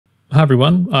hi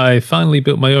everyone. I finally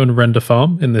built my own render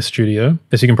farm in this studio.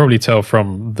 As you can probably tell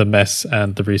from the mess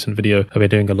and the recent video, I've been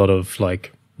doing a lot of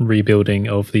rebuilding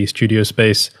of the studio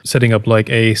space, setting up like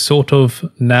a sort of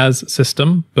NAS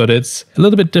system, but it's a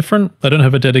little bit different. I don't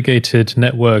have a dedicated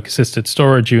network assisted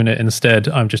storage unit. Instead,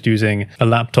 I'm just using a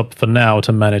laptop for now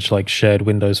to manage like shared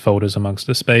Windows folders amongst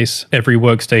the space. Every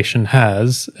workstation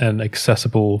has an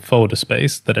accessible folder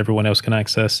space that everyone else can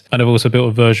access. And I've also built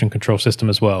a version control system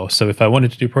as well. So if I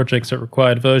wanted to do projects that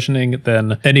required versioning,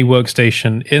 then any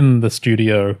workstation in the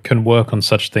studio can work on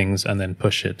such things and then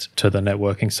push it to the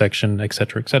networking section,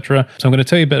 etc., etc. So I'm going to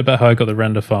tell you a bit about how I got the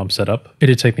render farm set up. It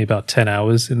did take me about 10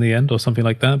 hours in the end or something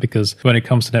like that, because when it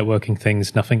comes to networking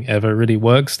things, nothing ever really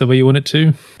works the way you want it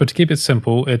to. But to keep it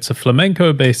simple, it's a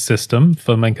Flamenco based system.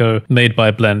 Flamenco made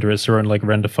by Blender. It's their own like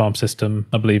render farm system.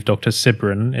 I believe Dr.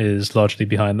 Sibrin is largely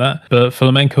behind that. But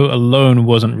Flamenco alone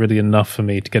wasn't really enough for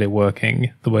me to get it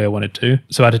working the way I wanted to.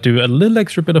 So I had to do a little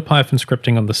extra bit of Python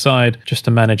scripting on the side just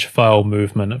to manage file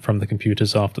movement from the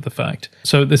computers after the fact.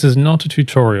 So this is not a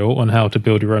tutorial on how to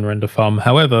build your own render farm.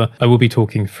 However, I will be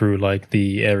talking through like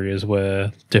the areas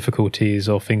where difficulties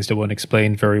or things that weren't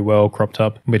explained very well cropped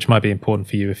up, which might be important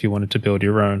for you if you wanted to build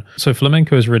your own. So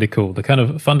Flamenco is really cool. The kind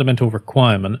of fundamental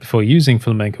requirement for using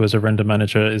Flamenco as a render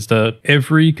manager is that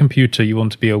every computer you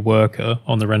want to be a worker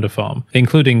on the render farm,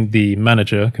 including the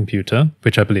manager computer,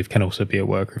 which I believe can also be a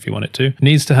worker if you want it to,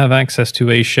 needs to have access to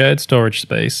a shared storage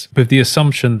space with the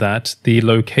assumption that the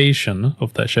location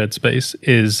of that shared space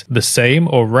is the same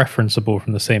or referenceable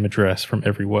from the same address from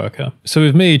every worker. So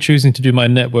with me choosing to do my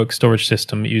network storage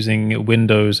system using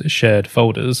Windows shared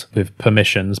folders with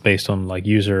permissions based on like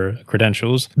user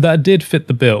credentials, that did fit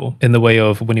the bill in the way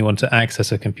of when you want to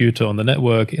access a computer on the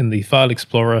network in the file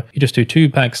explorer, you just do 2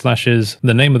 backslashes,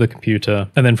 the name of the computer,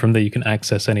 and then from there you can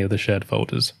access any of the shared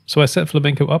folders. So I set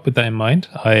Flamenco up with that in mind.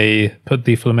 I put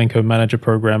the Flamenco manager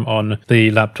program on the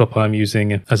laptop I'm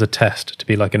using as a test to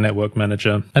be like a network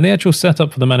manager. And the actual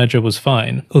setup for the manager was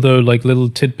fine, although like little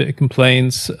tidbit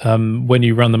complaints. When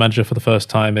you run the manager for the first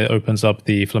time, it opens up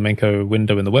the Flamenco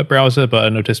window in the web browser, but I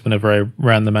noticed whenever I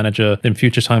ran the manager in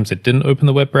future times, it didn't open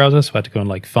the web browser, so I had to go and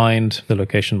like find the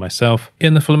location myself.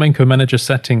 In the Flamenco manager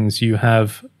settings, you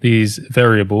have these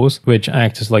variables which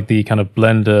act as like the kind of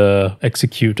Blender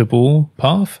executable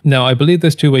path. Now, I believe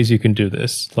there's 2 ways you can do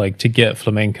this, like to get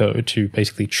Flamenco to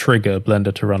basically trigger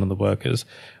Blender to run on the workers.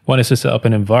 One is to set up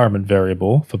an environment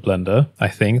variable for Blender. I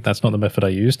think that's not the method I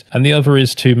used. And the other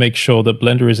is to make sure that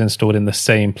Blender is installed in the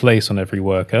same place on every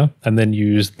worker and then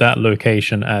use that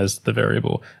location as the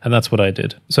variable. And that's what I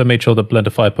did. So I made sure that Blender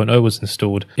 5.0 was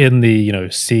installed in the,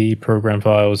 C program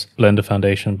files, Blender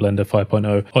Foundation, Blender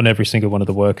 5.0 on every single one of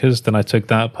the workers. Then I took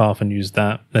that path and used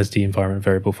that as the environment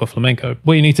variable for Flamenco.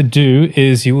 What you need to do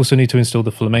is you also need to install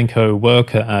the Flamenco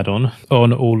worker add-on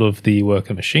on all of the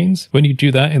worker machines. When you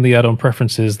do that in the add-on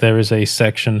preferences, there is a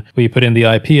section where you put in the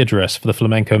IP address for the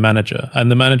Flamenco manager, and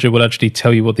the manager will actually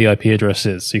tell you what the IP address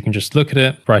is. So you can just look at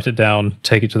it, write it down,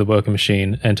 take it to the worker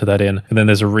machine, enter that in, and then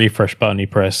there's a refresh button you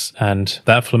press, and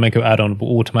that Flamenco add-on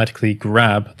will automatically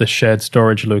grab the shared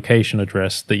storage location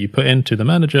address that you put into the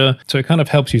manager. So it kind of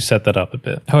helps you set that up a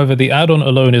bit. However, the add-on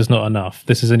alone is not enough.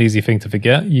 This is an easy thing to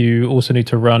forget. You also need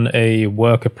to run a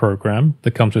worker program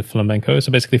that comes with Flamenco. So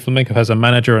basically Flamenco has a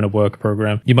manager and a worker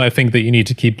program. You might think that you need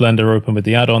to keep Blender open with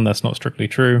the add-on. That's not strictly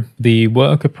true. The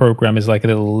worker program is like a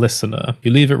little listener.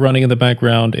 You leave it running in the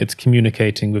background, it's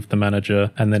communicating with the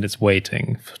manager, and then it's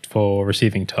waiting for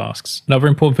receiving tasks. Another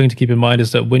important thing to keep in mind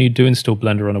is that when you do install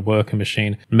Blender on a worker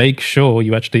machine, make sure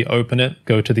you actually open it,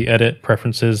 go to the edit,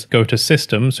 preferences, go to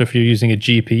system. So if you're using a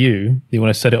GPU, you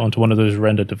want to set it onto one of those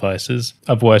render devices.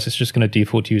 Otherwise, it's just going to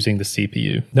default to using the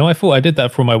CPU. Now, I thought I did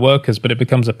that for my workers, but it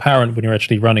becomes apparent when you're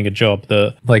actually running a job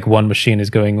that like one machine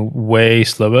is going way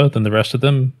slower than the rest of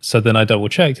them. So then I double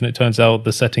checked and it turns out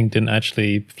the setting didn't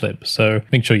actually flip. So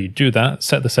make sure you do that,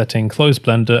 set the setting, close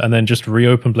Blender, and then just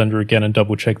reopen Blender again and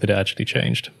double check that it actually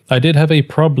changed. I did have a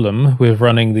problem with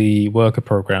running the worker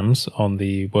programs on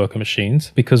the worker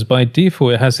machines because by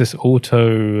default it has this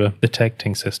auto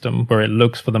detecting system where it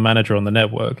looks for the manager on the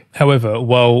network. However,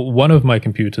 while one of my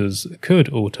computers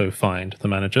could auto find the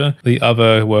manager, the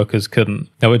other workers couldn't.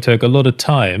 Now it took a lot of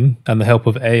time and the help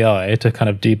of AI to kind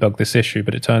of debug this issue,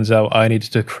 but it turns out I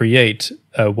needed to create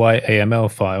a YAML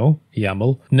file,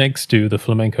 YAML, next to the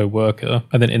Flamenco worker.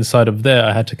 And then inside of there,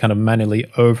 I had to kind of manually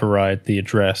override the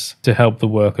address to help the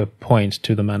worker point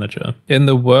to the manager. In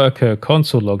the worker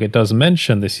console log, it does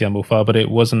mention this YAML file, but it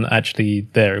wasn't actually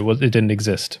there. It didn't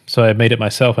exist. So I made it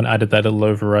myself and added that little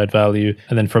override value.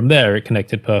 And then from there, it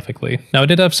connected perfectly. Now, I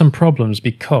did have some problems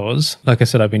because, like I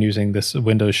said, I've been using this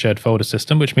Windows shared folder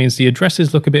system, which means the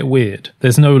addresses look a bit weird.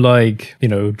 There's no like,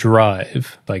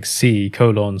 drive, like C://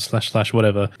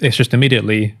 whatever. It's just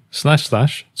immediately //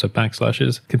 so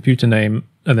backslashes, computer name,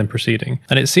 and then proceeding.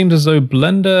 And it seemed as though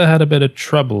Blender had a bit of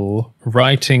trouble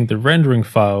writing the rendering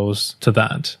files to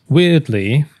that.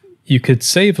 Weirdly, you could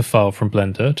save a file from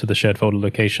Blender to the shared folder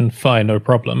location, fine, no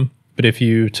problem. But if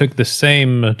you took the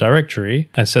same directory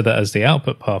and set that as the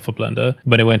output path for Blender,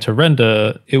 when it went to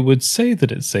render, it would say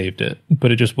that it saved it,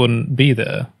 but it just wouldn't be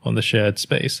there on the shared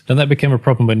space. And that became a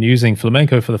problem when using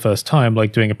Flamenco for the first time,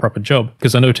 like doing a proper job,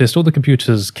 because I noticed all the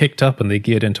computers kicked up and they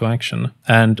geared into action.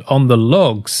 And on the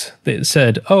logs, it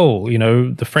said,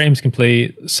 the frame's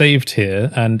complete, saved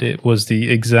here, and it was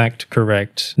the exact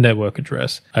correct network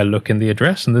address. I look in the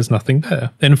address and there's nothing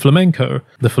there. In Flamenco,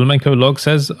 the Flamenco log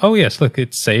says, oh yes, look,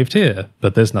 it's saved here,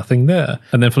 but there's nothing there.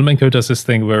 And then Flamenco does this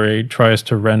thing where it tries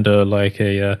to render like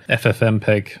a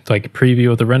FFmpeg like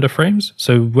preview of the render frames.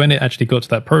 So when it actually got to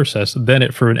that process, then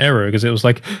it threw an error because it was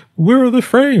like, where are the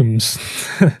frames?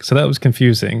 So that was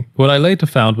confusing. What I later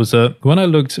found was that when I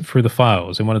looked through the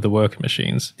files in one of the worker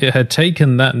machines, it had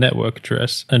taken that network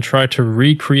address and tried to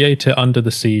recreate it under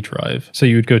the C drive. So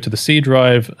you would go to the C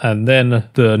drive and then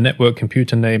the network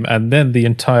computer name and then the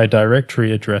entire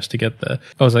directory address to get there.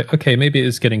 I was like, okay, maybe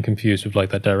it's getting confused with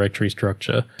like that directory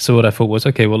structure. So what I thought was,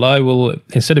 okay, well, I will,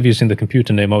 instead of using the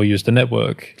computer name, I'll use the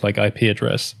network like IP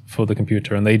address for the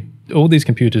computer. And all these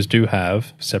computers do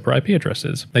have separate IP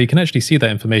addresses. Now you can actually see that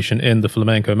information in the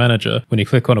Flamenco manager. When you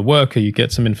click on a worker, you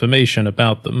get some information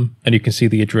about them and you can see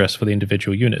the address for the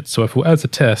individual units. So if as a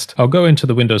test, I'll go into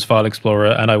the Windows File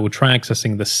Explorer and I will try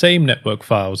accessing the same network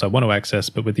files I want to access,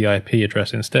 but with the IP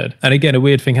address instead. And again, a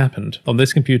weird thing happened. On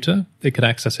this computer, it could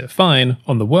access it fine.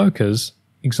 On the workers,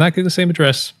 exactly the same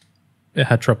address, it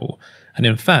had trouble. And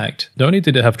in fact, not only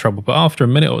did it have trouble, but after a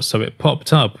minute or so, it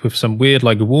popped up with some weird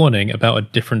like warning about a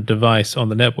different device on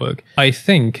the network. I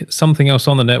think something else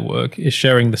on the network is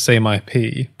sharing the same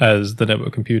IP as the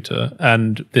network computer,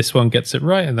 and this one gets it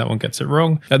right and that one gets it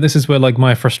wrong. And this is where like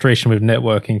my frustration with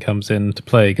networking comes into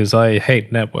play, because I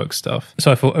hate network stuff.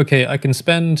 So I thought, okay, I can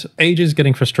spend ages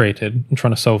getting frustrated and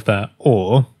trying to solve that,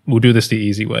 or we'll do this the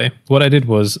easy way. What I did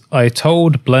was I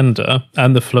told Blender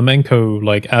and the Flamenco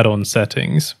like add-on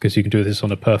settings, because you can do this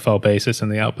on a per file basis in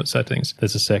the output settings.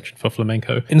 There's a section for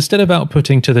Flamenco. Instead of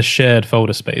outputting to the shared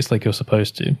folder space like you're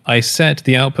supposed to, I set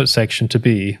the output section to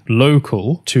be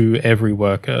local to every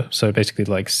worker. So basically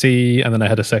like C, and then I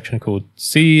had a section called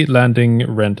C landing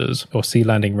renders or C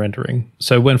landing rendering.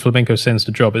 So when Flamenco sends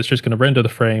the job, it's just going to render the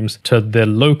frames to their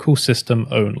local system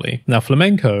only. Now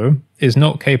Flamenco is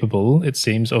not capable, it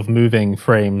seems, of moving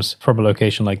frames from a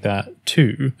location like that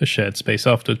to a shared space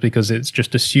afterwards, because it's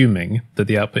just assuming that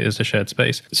the output is a shared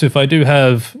space. So if I do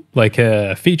have like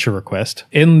a feature request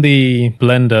in the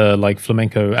Blender like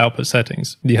Flamenco output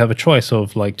settings, you have a choice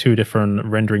of like 2 different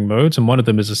rendering modes, and one of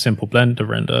them is a simple Blender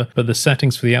render, but the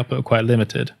settings for the output are quite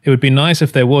limited. It would be nice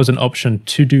if there was an option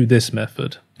to do this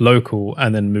method, local,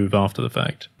 and then move after the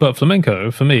fact. But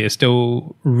Flamenco, for me, is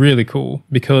still really cool,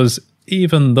 because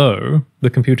even though the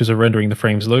computers are rendering the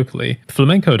frames locally,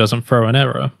 Flamenco doesn't throw an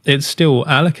error. It still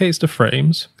allocates the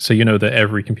frames, so you know that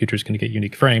every computer is going to get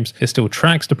unique frames. It still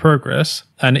tracks the progress,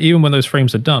 and even when those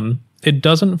frames are done, it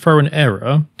doesn't throw an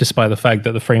error, despite the fact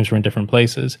that the frames are in different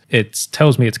places. It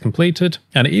tells me it's completed,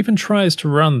 and it even tries to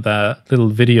run that little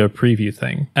video preview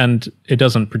thing. And it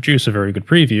doesn't produce a very good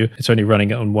preview. It's only running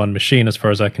it on one machine as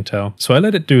far as I can tell. So I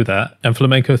let it do that, and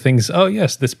Flamenco thinks, oh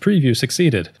yes, this preview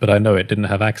succeeded. But I know it didn't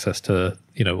have access to,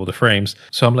 all the frames.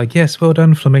 So I'm like, yes, well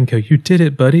done, Flamenco, you did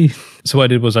it, buddy. So what I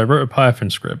did was I wrote a Python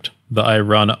script that I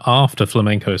run after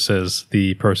Flamenco says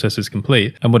the process is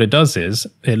complete. And what it does is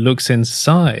it looks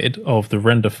inside of the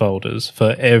render folders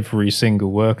for every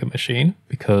single worker machine,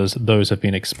 because those have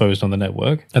been exposed on the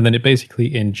network. And then it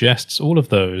basically ingests all of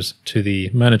those to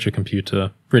the manager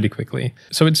computer really quickly.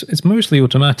 So it's mostly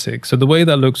automatic. So the way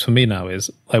that looks for me now is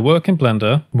I work in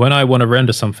Blender. When I want to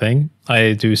render something,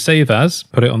 I do save as,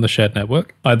 put it on the shared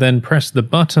network. I then press the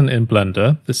button in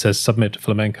Blender that says submit to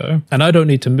Flamenco. And I don't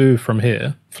need to move from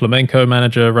here. Flamenco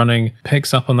manager running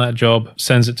picks up on that job,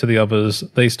 sends it to the others.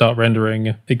 They start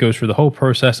rendering. It goes through the whole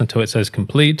process until it says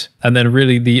complete. And then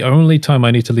really the only time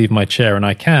I need to leave my chair, and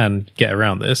I can get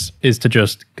around this, is to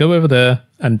just go over there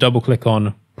and double click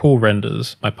on pull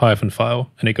renders, my Python file,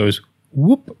 and it goes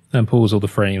whoop and pulls all the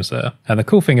frames there. And the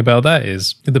cool thing about that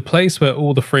is the place where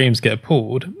all the frames get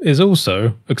pulled is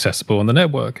also accessible on the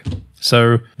network.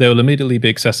 So they will immediately be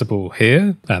accessible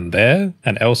here and there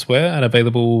and elsewhere and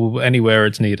available anywhere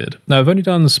it's needed. Now, I've only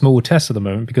done small tests at the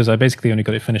moment because I basically only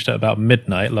got it finished at about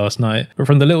midnight last night. But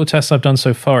from the little tests I've done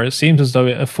so far, it seems as though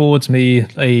it affords me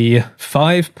a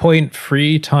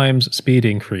 5.3 times speed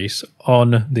increase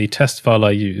on the test file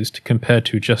I used compared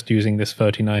to just using this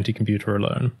 3090 computer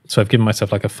alone. So I've given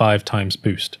myself like a 5 times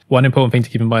boost. One important thing to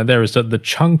keep in mind there is that the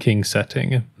chunking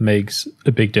setting makes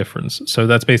a big difference. So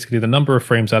that's basically the number of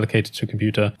frames allocated to a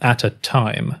computer at a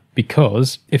time.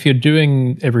 Because if you're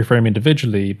doing every frame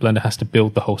individually, Blender has to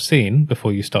build the whole scene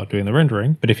before you start doing the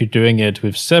rendering. But if you're doing it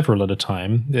with several at a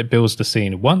time, it builds the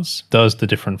scene once, does the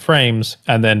different frames,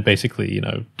 and then basically,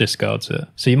 discards it.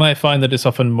 So you might find that it's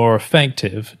often more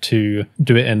effective to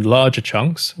do it in larger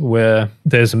chunks where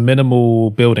there's minimal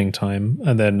building time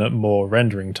and then more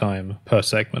rendering time per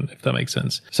segment, if that makes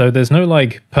sense. So there's no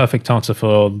perfect answer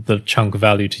for the chunk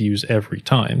value to use every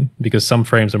time, because some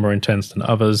frames are more intense than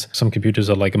others. Some computers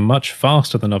are much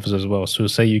faster than others as well. So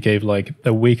say you gave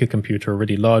a weaker computer a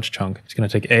really large chunk, it's going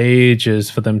to take ages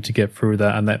for them to get through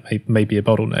that, and that may be a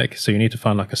bottleneck. So you need to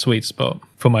find a sweet spot.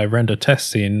 For my render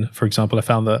test scene, for example, I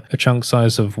found that a chunk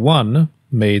size of 1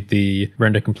 made the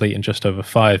render complete in just over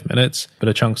 5 minutes, but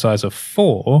a chunk size of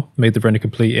 4 made the render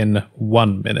complete in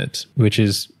 1 minute, which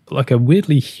is a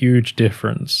weirdly huge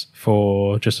difference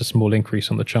for just a small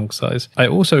increase on the chunk size. I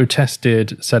also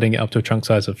tested setting it up to a chunk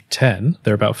size of 10.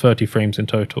 There are about 30 frames in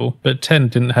total, but 10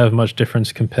 didn't have much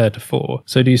difference compared to 4.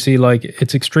 So do you see,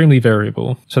 it's extremely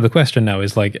variable. So the question now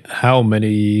is, how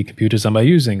many computers am I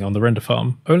using on the render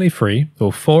farm? Only 3,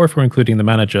 or 4 if we're including the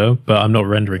manager, but I'm not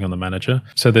rendering on the manager.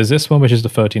 So there's this one, which is the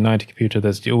 3090 computer.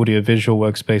 There's the audio visual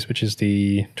workspace, which is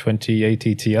the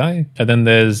 2080 Ti. And then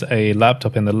there's a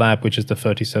laptop in the lab, which is the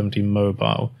 3070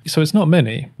 mobile. So it's not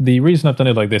many. The reason I've done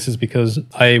it like this is because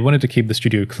I wanted to keep the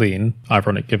studio clean,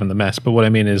 ironic given the mess, but what I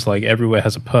mean is everywhere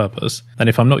has a purpose. And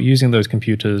if I'm not using those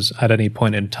computers at any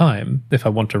point in time, if I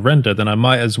want to render, then I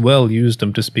might as well use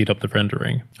them to speed up the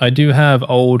rendering. I do have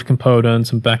old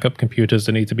components and backup computers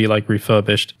that need to be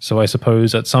refurbished, so I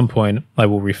suppose at some point I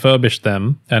will refurbish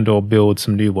them and or build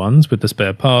some new ones with the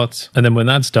spare parts. And then when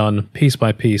that's done, piece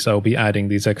by piece, I'll be adding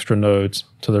these extra nodes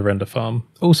to the render farm.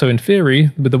 Also, in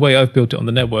theory, with the way I've built it on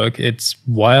the network, it's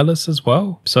wireless as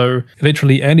well. So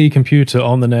literally any computer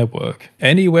on the network,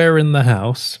 anywhere in the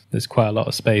house, there's quite a lot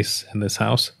of space in this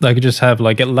house. I could just have a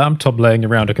laptop laying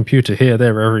around, a computer here,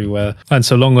 there, everywhere. And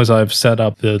so long as I've set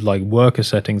up the worker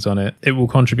settings on it, it will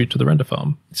contribute to the render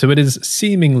farm. So it is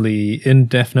seemingly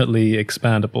indefinitely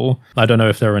expandable. I don't know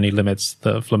if there are any limits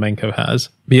that Flamenco has.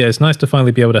 But yeah, it's nice to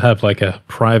finally be able to have a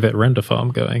private render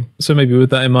farm going. So maybe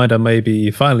with that in mind, I may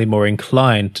be finally more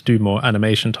inclined to do more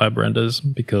animation type renders,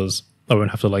 because I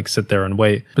won't have to sit there and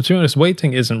wait. But to be honest,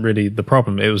 waiting isn't really the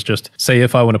problem. It was just, say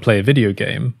if I want to play a video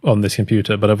game on this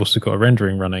computer, but I've also got a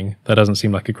rendering running, that doesn't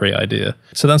seem like a great idea.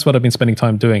 So that's what I've been spending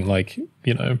time doing,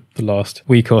 the last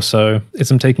week or so,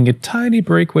 is I'm taking a tiny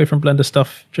break away from Blender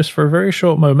stuff just for a very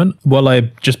short moment while I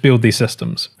just build these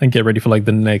systems and get ready for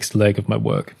the next leg of my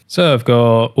work. So I've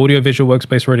got audio visual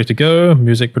workspace ready to go,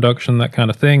 music production, that kind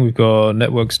of thing. We've got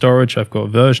network storage. I've got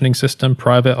versioning system,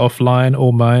 private, offline,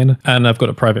 all mine, and I've got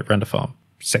a private render farm.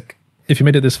 Sick. If you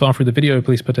made it this far through the video,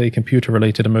 please put a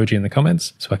computer-related emoji in the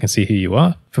comments so I can see who you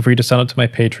are. Feel free to sign up to my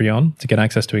Patreon to get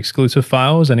access to exclusive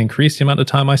files and increase the amount of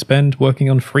time I spend working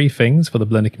on free things for the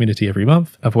Blender community every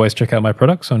month. Otherwise, check out my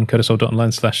products on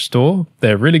curtisholt.online/store.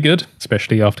 They're really good,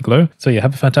 especially Afterglow. So yeah,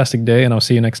 have a fantastic day, and I'll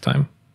see you next time.